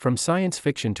From science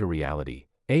fiction to reality,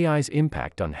 AI's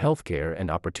impact on healthcare and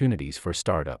opportunities for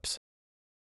startups.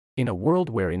 In a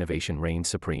world where innovation reigns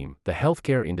supreme, the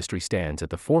healthcare industry stands at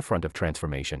the forefront of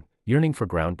transformation, yearning for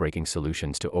groundbreaking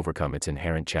solutions to overcome its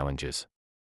inherent challenges.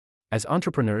 As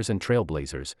entrepreneurs and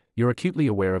trailblazers, you're acutely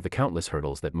aware of the countless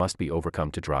hurdles that must be overcome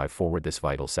to drive forward this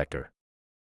vital sector.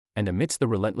 And amidst the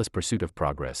relentless pursuit of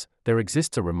progress, there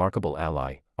exists a remarkable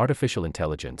ally: artificial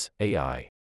intelligence, AI.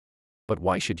 But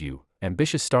why should you,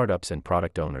 ambitious startups and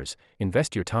product owners,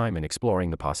 invest your time in exploring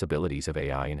the possibilities of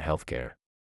AI in healthcare?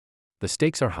 The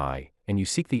stakes are high, and you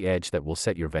seek the edge that will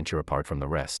set your venture apart from the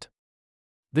rest.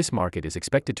 This market is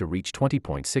expected to reach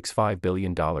 $20.65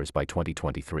 billion by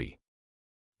 2023.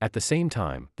 At the same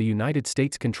time, the United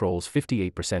States controls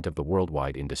 58% of the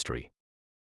worldwide industry.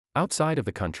 Outside of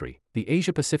the country, the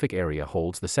Asia-Pacific area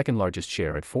holds the second-largest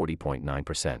share at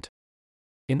 40.9%.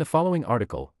 In the following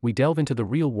article, we delve into the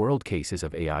real-world cases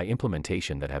of AI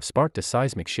implementation that have sparked a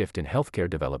seismic shift in healthcare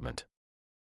development.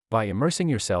 By immersing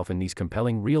yourself in these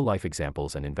compelling real-life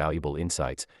examples and invaluable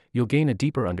insights, you'll gain a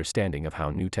deeper understanding of how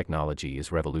new technology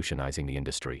is revolutionizing the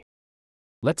industry.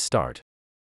 Let's start.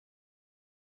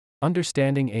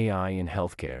 Understanding AI in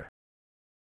healthcare.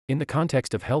 In the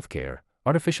context of healthcare,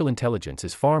 artificial intelligence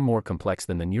is far more complex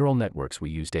than the neural networks we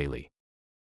use daily.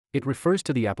 It refers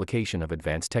to the application of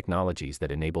advanced technologies that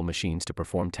enable machines to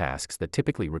perform tasks that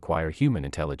typically require human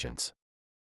intelligence.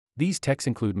 These techs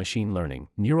include machine learning,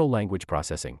 neural language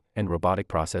processing, and robotic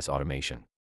process automation.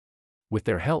 With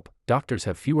their help, doctors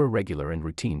have fewer regular and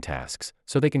routine tasks,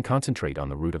 so they can concentrate on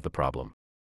the root of the problem.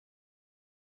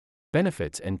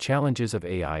 Benefits and challenges of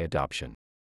AI adoption.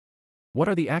 What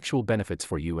are the actual benefits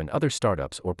for you and other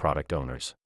startups or product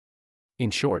owners? In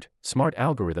short, smart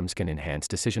algorithms can enhance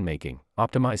decision-making,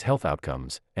 optimize health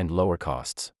outcomes, and lower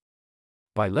costs.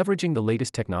 By leveraging the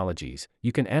latest technologies,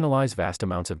 you can analyze vast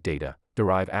amounts of data,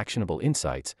 derive actionable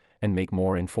insights, and make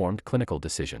more informed clinical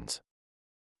decisions.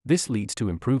 This leads to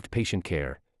improved patient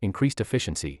care, increased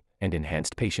efficiency, and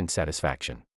enhanced patient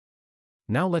satisfaction.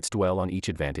 Now let's dwell on each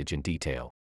advantage in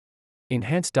detail.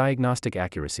 Enhanced diagnostic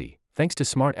accuracy. Thanks to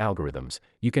smart algorithms,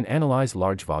 you can analyze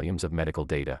large volumes of medical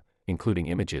data, including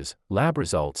images, lab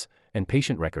results, and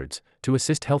patient records, to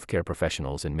assist healthcare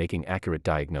professionals in making accurate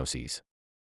diagnoses.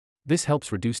 This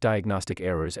helps reduce diagnostic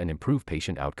errors and improve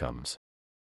patient outcomes.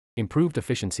 Improved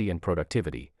efficiency and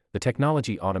productivity. The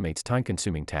technology automates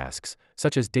time-consuming tasks,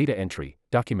 such as data entry,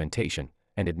 documentation,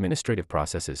 and administrative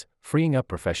processes, freeing up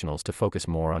professionals to focus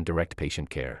more on direct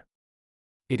patient care.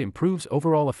 It improves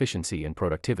overall efficiency and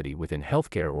productivity within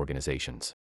healthcare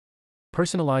organizations.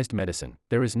 Personalized medicine.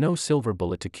 There is no silver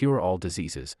bullet to cure all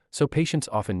diseases, so patients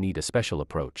often need a special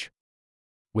approach.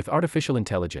 With artificial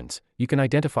intelligence, you can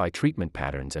identify treatment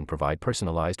patterns and provide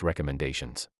personalized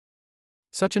recommendations.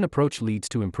 Such an approach leads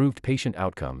to improved patient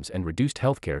outcomes and reduced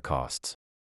healthcare costs.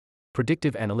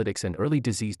 Predictive analytics and early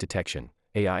disease detection.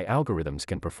 AI algorithms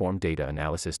can perform data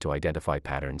analysis to identify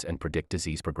patterns and predict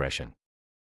disease progression.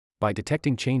 By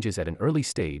detecting changes at an early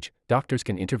stage, doctors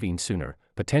can intervene sooner,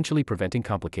 potentially preventing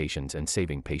complications and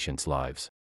saving patients' lives.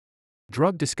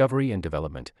 Drug discovery and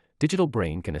development. Digital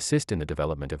brain can assist in the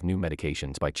development of new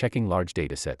medications by checking large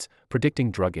datasets,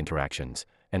 predicting drug interactions,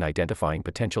 and identifying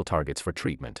potential targets for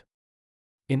treatment.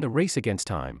 In the race against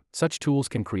time, such tools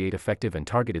can create effective and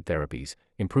targeted therapies,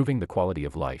 improving the quality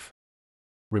of life.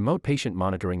 Remote patient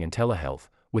monitoring and telehealth.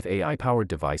 With AI-powered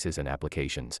devices and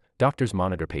applications, doctors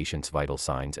monitor patients' vital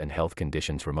signs and health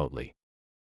conditions remotely.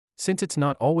 Since it's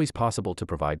not always possible to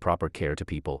provide proper care to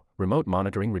people, remote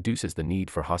monitoring reduces the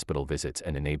need for hospital visits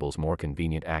and enables more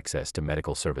convenient access to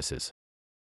medical services.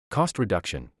 Cost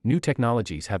reduction. New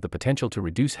technologies have the potential to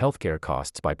reduce healthcare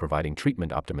costs by providing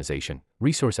treatment optimization,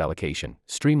 resource allocation,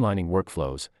 streamlining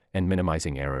workflows, and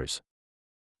minimizing errors.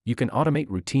 You can automate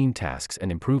routine tasks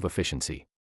and improve efficiency.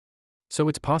 So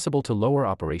it's possible to lower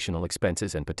operational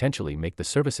expenses and potentially make the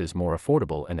services more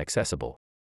affordable and accessible.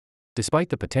 Despite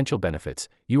the potential benefits,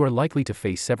 you are likely to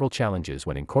face several challenges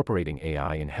when incorporating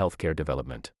AI in healthcare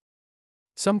development.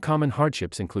 Some common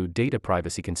hardships include data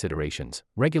privacy considerations,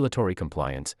 regulatory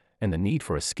compliance, and the need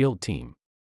for a skilled team.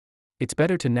 It's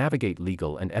better to navigate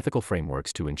legal and ethical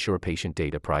frameworks to ensure patient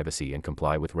data privacy and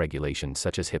comply with regulations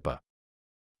such as HIPAA.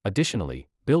 Additionally,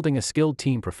 building a skilled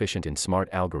team proficient in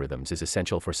smart algorithms is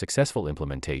essential for successful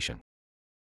implementation.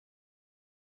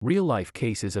 Real-life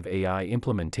cases of AI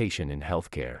implementation in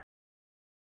healthcare.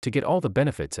 To get all the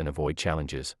benefits and avoid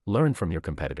challenges, learn from your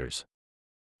competitors.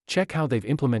 Check how they've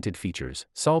implemented features,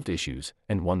 solved issues,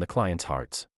 and won the client's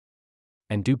hearts.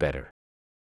 And do better.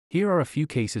 Here are a few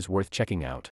cases worth checking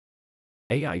out.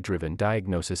 AI-driven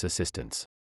diagnosis assistance.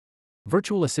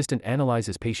 Virtual assistant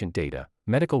analyzes patient data,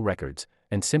 medical records,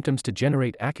 and symptoms to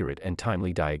generate accurate and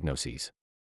timely diagnoses.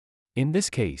 In this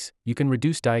case, you can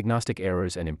reduce diagnostic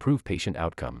errors and improve patient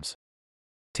outcomes.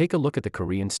 Take a look at the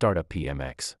Korean startup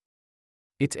PMX.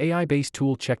 Its AI-based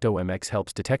tool CheckOMX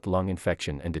helps detect lung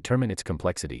infection and determine its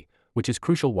complexity, which is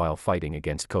crucial while fighting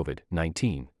against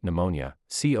COVID-19, pneumonia,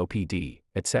 COPD,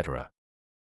 etc.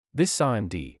 This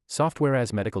SAMD, software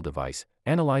as medical device,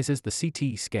 analyzes the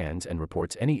CT scans and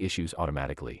reports any issues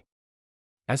automatically.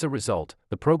 As a result,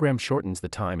 the program shortens the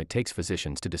time it takes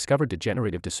physicians to discover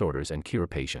degenerative disorders and cure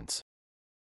patients.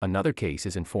 Another case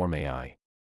is Inform AI.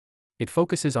 It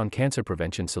focuses on cancer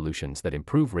prevention solutions that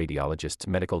improve radiologists'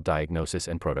 medical diagnosis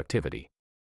and productivity.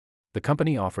 The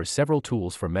company offers several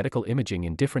tools for medical imaging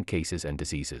in different cases and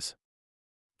diseases.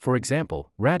 For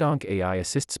example, RadOnc AI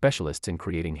assists specialists in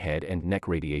creating head and neck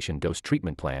radiation dose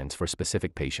treatment plans for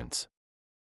specific patients.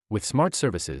 With smart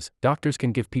services, doctors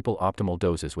can give people optimal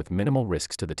doses with minimal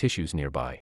risks to the tissues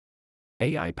nearby.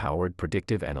 AI-powered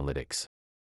predictive analytics.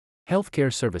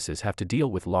 Healthcare services have to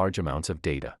deal with large amounts of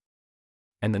data.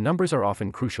 And the numbers are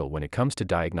often crucial when it comes to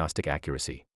diagnostic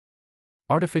accuracy.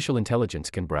 Artificial intelligence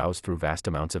can browse through vast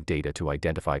amounts of data to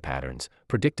identify patterns,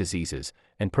 predict diseases,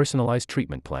 and personalize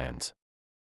treatment plans.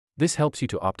 This helps you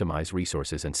to optimize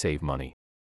resources and save money.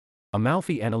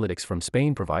 Amalfi Analytics from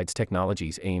Spain provides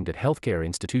technologies aimed at healthcare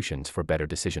institutions for better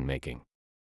decision-making.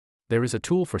 There is a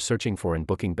tool for searching for and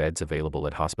booking beds available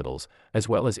at hospitals, as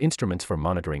well as instruments for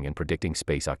monitoring and predicting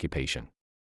space occupation.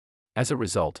 As a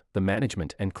result, the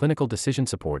management and clinical decision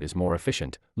support is more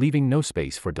efficient, leaving no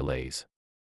space for delays.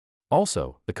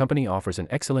 Also, the company offers an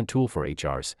excellent tool for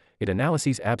HRs. It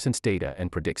analyzes absence data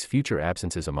and predicts future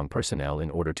absences among personnel in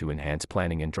order to enhance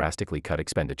planning and drastically cut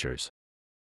expenditures.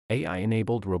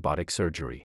 AI-enabled robotic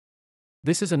surgery.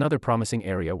 This is another promising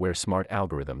area where smart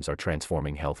algorithms are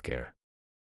transforming healthcare.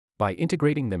 By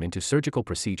integrating them into surgical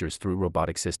procedures through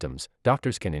robotic systems,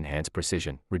 doctors can enhance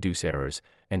precision, reduce errors,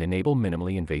 and enable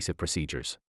minimally invasive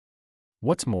procedures.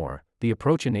 What's more, the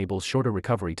approach enables shorter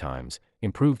recovery times,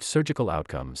 improved surgical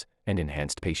outcomes, and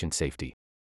enhanced patient safety.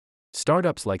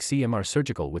 Startups like CMR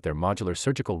Surgical with their modular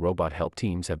surgical robot help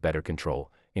teams have better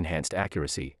control, enhanced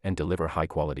accuracy, and deliver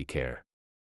high-quality care.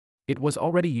 It was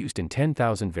already used in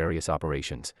 10,000 various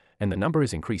operations, and the number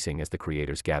is increasing as the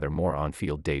creators gather more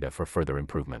on-field data for further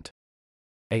improvement.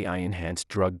 AI-enhanced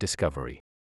drug discovery.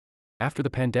 After the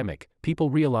pandemic, people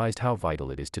realized how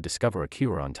vital it is to discover a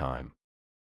cure on time.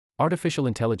 Artificial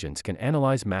intelligence can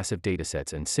analyze massive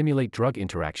datasets and simulate drug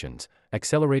interactions,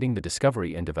 accelerating the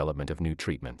discovery and development of new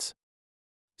treatments.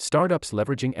 Startups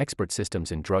leveraging expert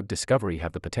systems in drug discovery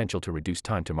have the potential to reduce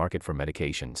time to market for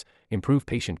medications, improve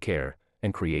patient care,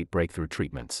 and create breakthrough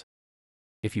treatments.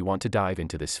 If you want to dive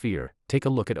into this sphere, take a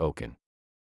look at Oken.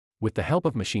 With the help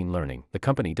of machine learning, the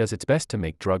company does its best to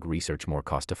make drug research more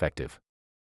cost-effective.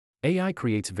 AI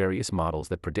creates various models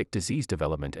that predict disease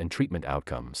development and treatment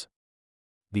outcomes.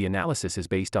 The analysis is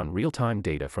based on real-time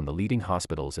data from the leading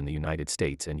hospitals in the United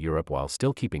States and Europe while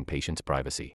still keeping patients'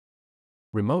 privacy.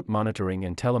 Remote monitoring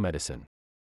and telemedicine.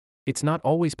 It's not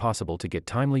always possible to get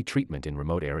timely treatment in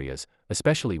remote areas,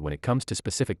 especially when it comes to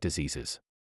specific diseases.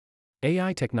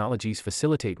 AI technologies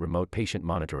facilitate remote patient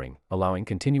monitoring, allowing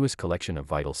continuous collection of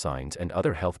vital signs and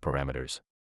other health parameters.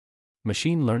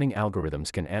 Machine learning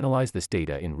algorithms can analyze this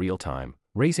data in real time,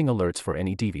 raising alerts for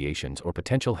any deviations or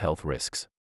potential health risks.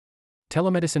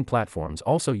 Telemedicine platforms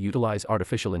also utilize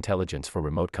artificial intelligence for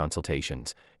remote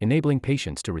consultations, enabling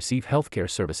patients to receive healthcare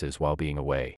services while being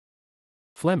away.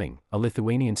 Fleming, a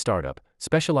Lithuanian startup,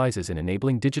 specializes in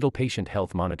enabling digital patient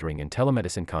health monitoring and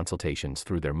telemedicine consultations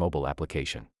through their mobile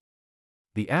application.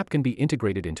 The app can be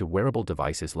integrated into wearable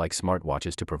devices like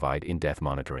smartwatches to provide in-depth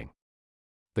monitoring.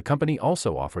 The company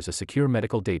also offers a secure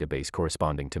medical database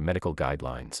corresponding to medical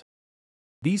guidelines.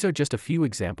 These are just a few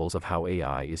examples of how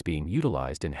AI is being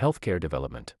utilized in healthcare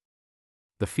development.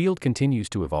 The field continues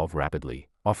to evolve rapidly,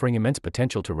 offering immense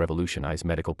potential to revolutionize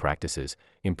medical practices,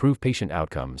 improve patient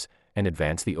outcomes, and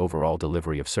advance the overall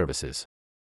delivery of services.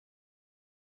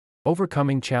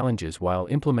 Overcoming challenges while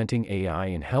implementing AI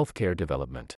in healthcare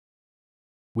development.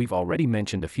 We've already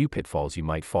mentioned a few pitfalls you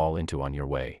might fall into on your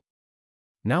way.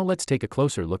 Now let's take a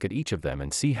closer look at each of them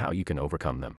and see how you can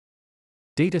overcome them.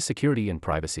 Data security and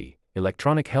privacy.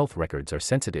 Electronic health records are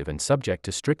sensitive and subject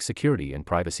to strict security and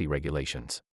privacy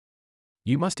regulations.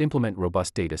 You must implement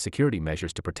robust data security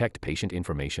measures to protect patient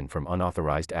information from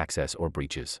unauthorized access or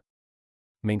breaches.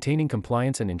 Maintaining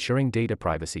compliance and ensuring data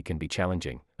privacy can be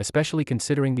challenging, especially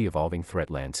considering the evolving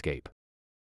threat landscape.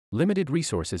 Limited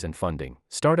resources and funding.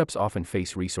 Startups often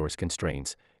face resource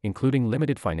constraints, including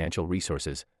limited financial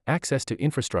resources, access to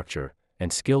infrastructure,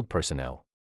 and skilled personnel.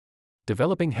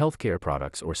 Developing healthcare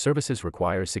products or services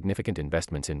requires significant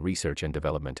investments in research and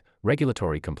development,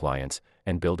 regulatory compliance,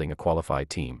 and building a qualified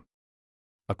team.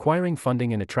 Acquiring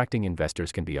funding and attracting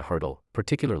investors can be a hurdle,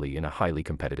 particularly in a highly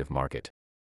competitive market.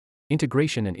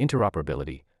 Integration and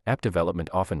interoperability. App development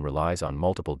often relies on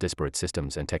multiple disparate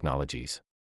systems and technologies.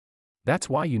 That's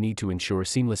why you need to ensure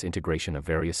seamless integration of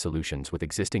various solutions with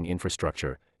existing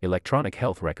infrastructure, electronic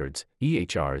health records,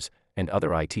 EHRs, and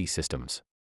other IT systems.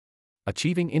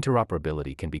 Achieving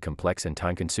interoperability can be complex and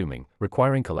time-consuming,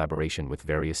 requiring collaboration with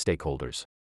various stakeholders.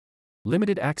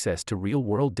 Limited access to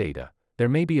real-world data. There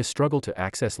may be a struggle to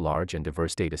access large and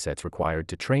diverse datasets required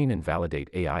to train and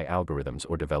validate AI algorithms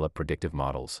or develop predictive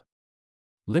models.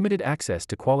 Limited access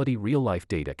to quality real-life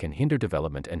data can hinder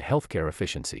development and healthcare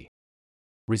efficiency.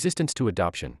 Resistance to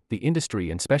adoption. The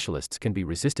industry and specialists can be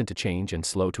resistant to change and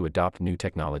slow to adopt new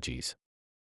technologies.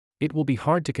 It will be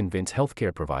hard to convince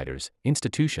healthcare providers,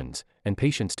 institutions, and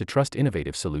patients to trust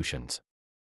innovative solutions.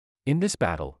 In this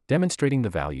battle, demonstrating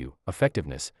the value,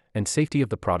 effectiveness, and safety of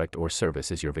the product or service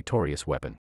is your victorious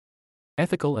weapon.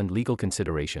 Ethical and legal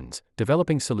considerations.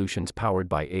 Developing solutions powered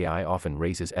by AI often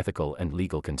raises ethical and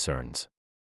legal concerns.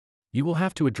 You will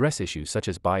have to address issues such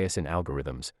as bias in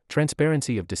algorithms,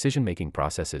 transparency of decision-making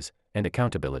processes, and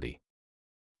accountability.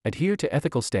 Adhere to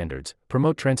ethical standards,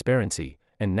 promote transparency,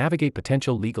 and navigate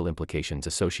potential legal implications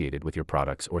associated with your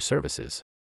products or services.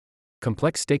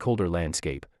 Complex stakeholder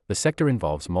landscape. The sector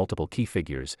involves multiple key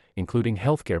figures, including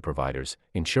healthcare providers,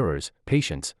 insurers,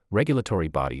 patients, regulatory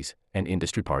bodies, and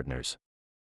industry partners.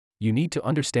 You need to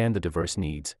understand the diverse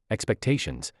needs,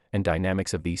 expectations, and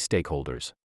dynamics of these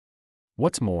stakeholders.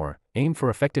 What's more, aim for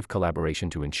effective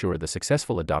collaboration to ensure the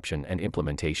successful adoption and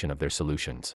implementation of their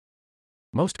solutions.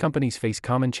 Most companies face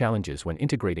common challenges when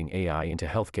integrating AI into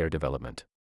healthcare development.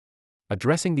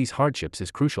 Addressing these hardships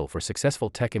is crucial for successful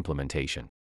tech implementation.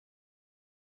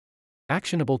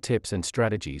 Actionable tips and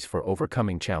strategies for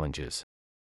overcoming challenges.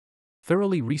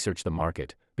 Thoroughly research the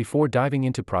market. Before diving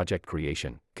into project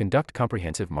creation, conduct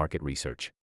comprehensive market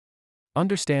research.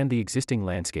 Understand the existing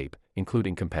landscape,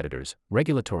 including competitors,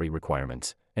 regulatory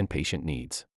requirements, and patient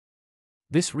needs.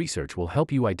 This research will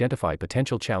help you identify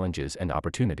potential challenges and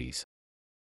opportunities.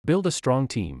 Build a strong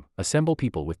team. Assemble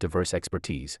people with diverse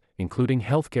expertise, including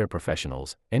healthcare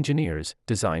professionals, engineers,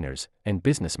 designers, and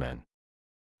businessmen.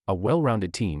 A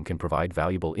well-rounded team can provide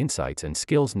valuable insights and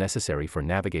skills necessary for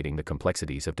navigating the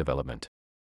complexities of development.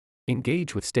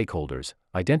 Engage with stakeholders.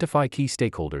 Identify key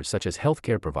stakeholders such as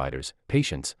healthcare providers,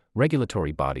 patients,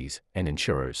 regulatory bodies, and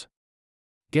insurers.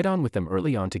 Get on with them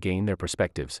early on to gain their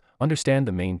perspectives, understand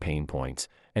the main pain points,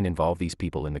 and involve these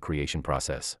people in the creation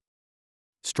process.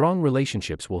 Strong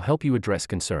relationships will help you address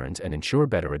concerns and ensure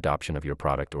better adoption of your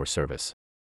product or service.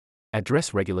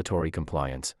 Address regulatory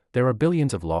compliance. There are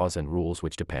billions of laws and rules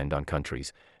which depend on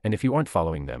countries, and if you aren't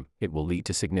following them, it will lead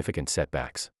to significant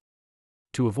setbacks.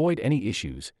 To avoid any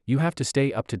issues, you have to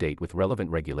stay up to date with relevant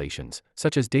regulations,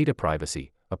 such as data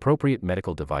privacy, appropriate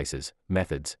medical devices,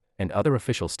 methods, and other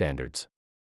official standards.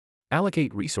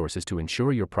 Allocate resources to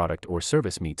ensure your product or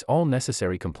service meets all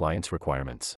necessary compliance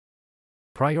requirements.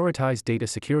 Prioritize data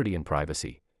security and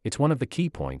privacy. It's one of the key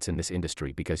points in this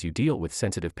industry because you deal with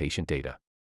sensitive patient data.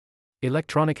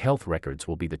 Electronic health records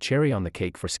will be the cherry on the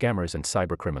cake for scammers and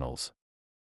cybercriminals.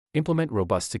 Implement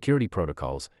robust security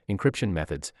protocols, encryption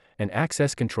methods, and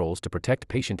access controls to protect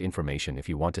patient information if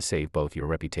you want to save both your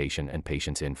reputation and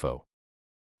patients' info.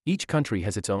 Each country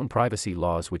has its own privacy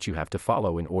laws which you have to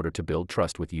follow in order to build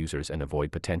trust with users and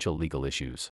avoid potential legal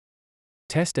issues.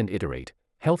 Test and iterate.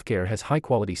 Healthcare has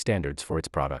high-quality standards for its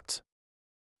products.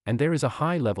 And there is a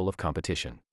high level of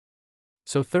competition.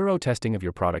 So thorough testing of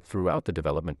your product throughout the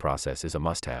development process is a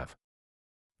must-have.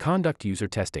 Conduct user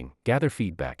testing, gather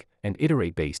feedback, and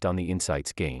iterate based on the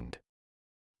insights gained.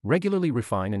 Regularly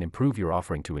refine and improve your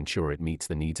offering to ensure it meets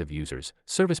the needs of users,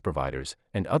 service providers,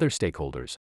 and other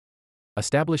stakeholders.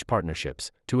 Establish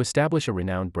partnerships. To establish a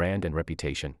renowned brand and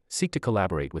reputation, seek to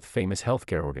collaborate with famous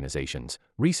healthcare organizations,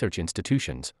 research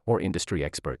institutions, or industry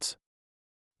experts.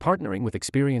 Partnering with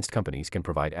experienced companies can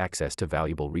provide access to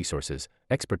valuable resources,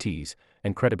 expertise,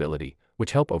 and credibility,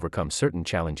 which help overcome certain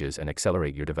challenges and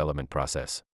accelerate your development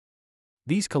process.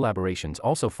 These collaborations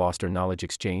also foster knowledge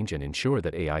exchange and ensure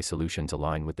that AI solutions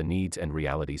align with the needs and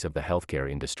realities of the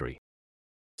healthcare industry.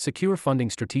 Secure funding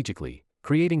strategically.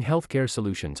 Creating healthcare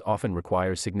solutions often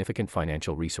requires significant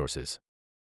financial resources.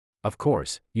 Of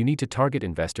course, you need to target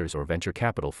investors or venture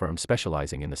capital firms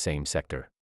specializing in the same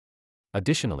sector.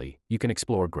 Additionally, you can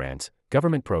explore grants,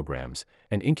 government programs,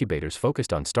 and incubators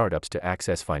focused on startups to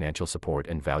access financial support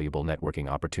and valuable networking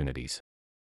opportunities.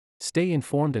 Stay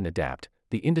informed and adapt.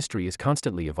 The industry is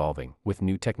constantly evolving, with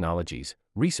new technologies,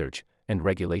 research, and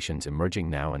regulations emerging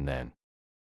now and then.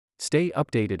 Stay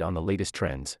updated on the latest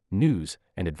trends, news,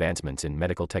 and advancements in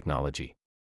medical technology.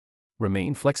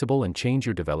 Remain flexible and change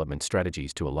your development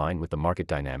strategies to align with the market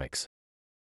dynamics.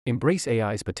 Embrace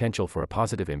AI's potential for a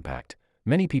positive impact.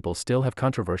 Many people still have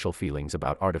controversial feelings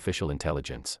about artificial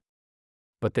intelligence.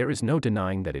 But there is no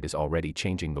denying that it is already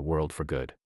changing the world for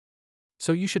good.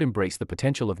 So you should embrace the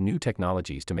potential of new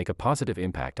technologies to make a positive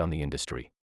impact on the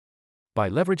industry. By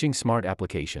leveraging smart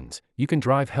applications, you can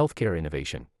drive healthcare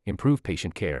innovation, improve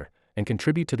patient care, and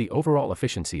contribute to the overall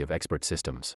efficiency of expert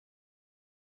systems.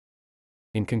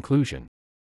 In conclusion,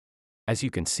 as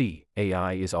you can see,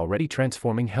 AI is already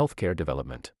transforming healthcare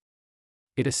development.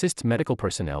 It assists medical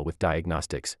personnel with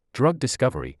diagnostics, drug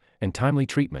discovery, and timely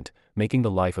treatment, making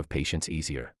the life of patients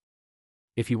easier.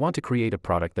 If you want to create a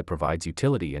product that provides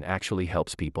utility and actually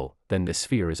helps people, then this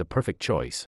sphere is a perfect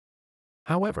choice.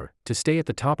 However, to stay at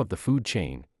the top of the food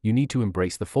chain, you need to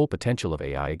embrace the full potential of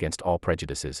AI against all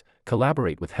prejudices,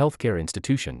 collaborate with healthcare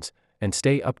institutions, and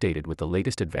stay updated with the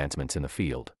latest advancements in the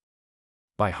field.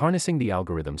 By harnessing the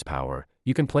algorithm's power,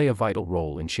 you can play a vital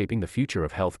role in shaping the future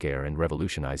of healthcare and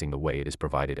revolutionizing the way it is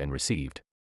provided and received.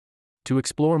 To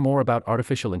explore more about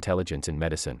artificial intelligence in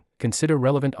medicine, consider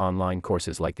relevant online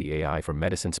courses like the AI for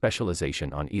Medicine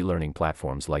specialization on e-learning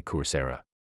platforms like Coursera.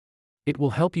 It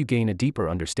will help you gain a deeper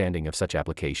understanding of such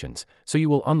applications, so you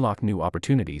will unlock new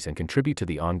opportunities and contribute to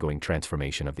the ongoing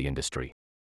transformation of the industry.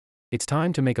 It's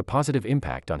time to make a positive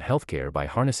impact on healthcare by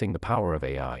harnessing the power of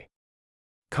AI.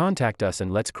 Contact us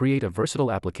and let's create a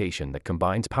versatile application that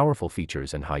combines powerful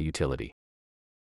features and high utility.